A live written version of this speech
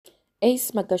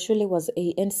Ace Magashule was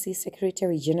ANC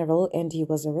Secretary General and he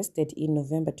was arrested in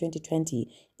November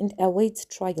 2020 and awaits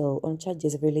trial on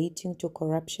charges relating to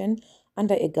corruption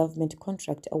under a government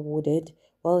contract awarded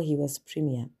while he was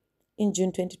Premier. In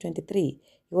June 2023,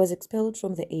 he was expelled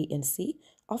from the ANC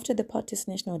after the party's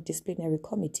National Disciplinary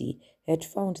Committee had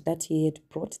found that he had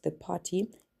brought the party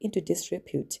into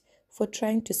disrepute for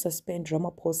trying to suspend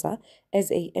Ramaphosa as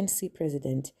ANC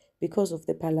president because of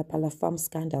the Phala farm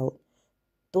scandal,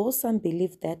 though some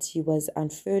believe that he was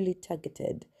unfairly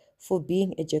targeted for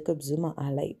being a Jacob Zuma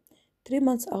ally. 3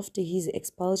 months after his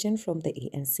expulsion from the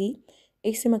ANC,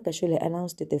 AC Magashule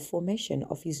announced the formation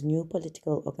of his new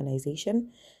political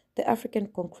organization, the African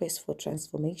Congress for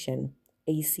Transformation,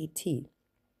 ACT.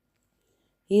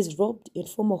 He is robbed in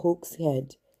former Hawks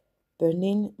head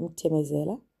Bernine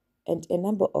Mtemezela and a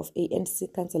number of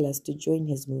ANC councillors to join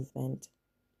his movement.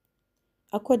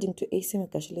 According to AC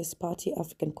Magashule's party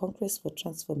African Congress for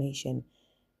Transformation,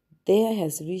 there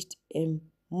has reached a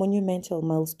monumental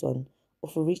milestone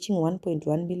of reaching 1.1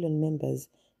 million members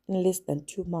in less than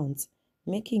 2 months,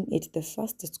 making it the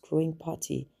fastest growing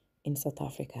party in South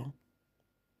Africa.